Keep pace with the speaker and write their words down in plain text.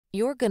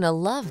You're gonna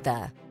love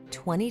the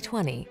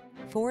 2020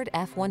 Ford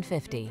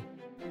F-150.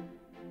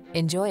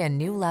 Enjoy a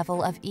new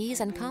level of ease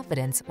and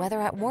confidence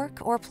whether at work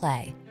or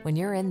play when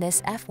you're in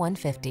this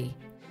F-150.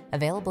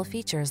 Available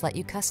features let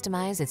you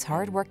customize its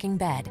hard-working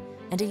bed,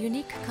 and a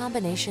unique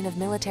combination of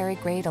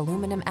military-grade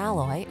aluminum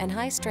alloy and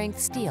high-strength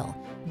steel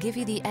give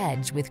you the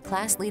edge with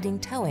class-leading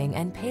towing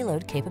and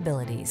payload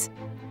capabilities.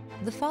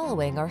 The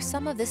following are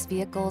some of this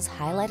vehicle's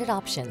highlighted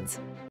options: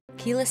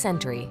 keyless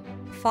entry,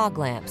 fog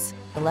lamps,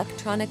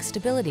 electronic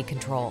stability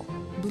control,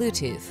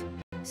 Bluetooth,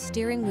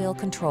 steering wheel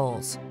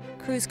controls,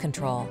 cruise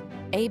control,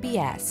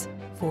 ABS,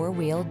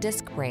 four-wheel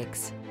disc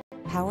brakes,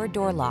 power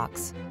door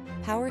locks,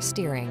 power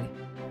steering.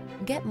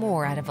 Get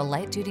more out of a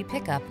light-duty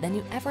pickup than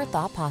you ever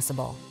thought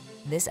possible.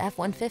 This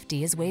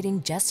F-150 is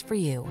waiting just for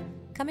you.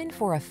 Come in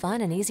for a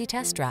fun and easy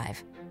test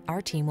drive.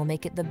 Our team will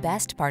make it the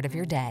best part of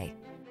your day.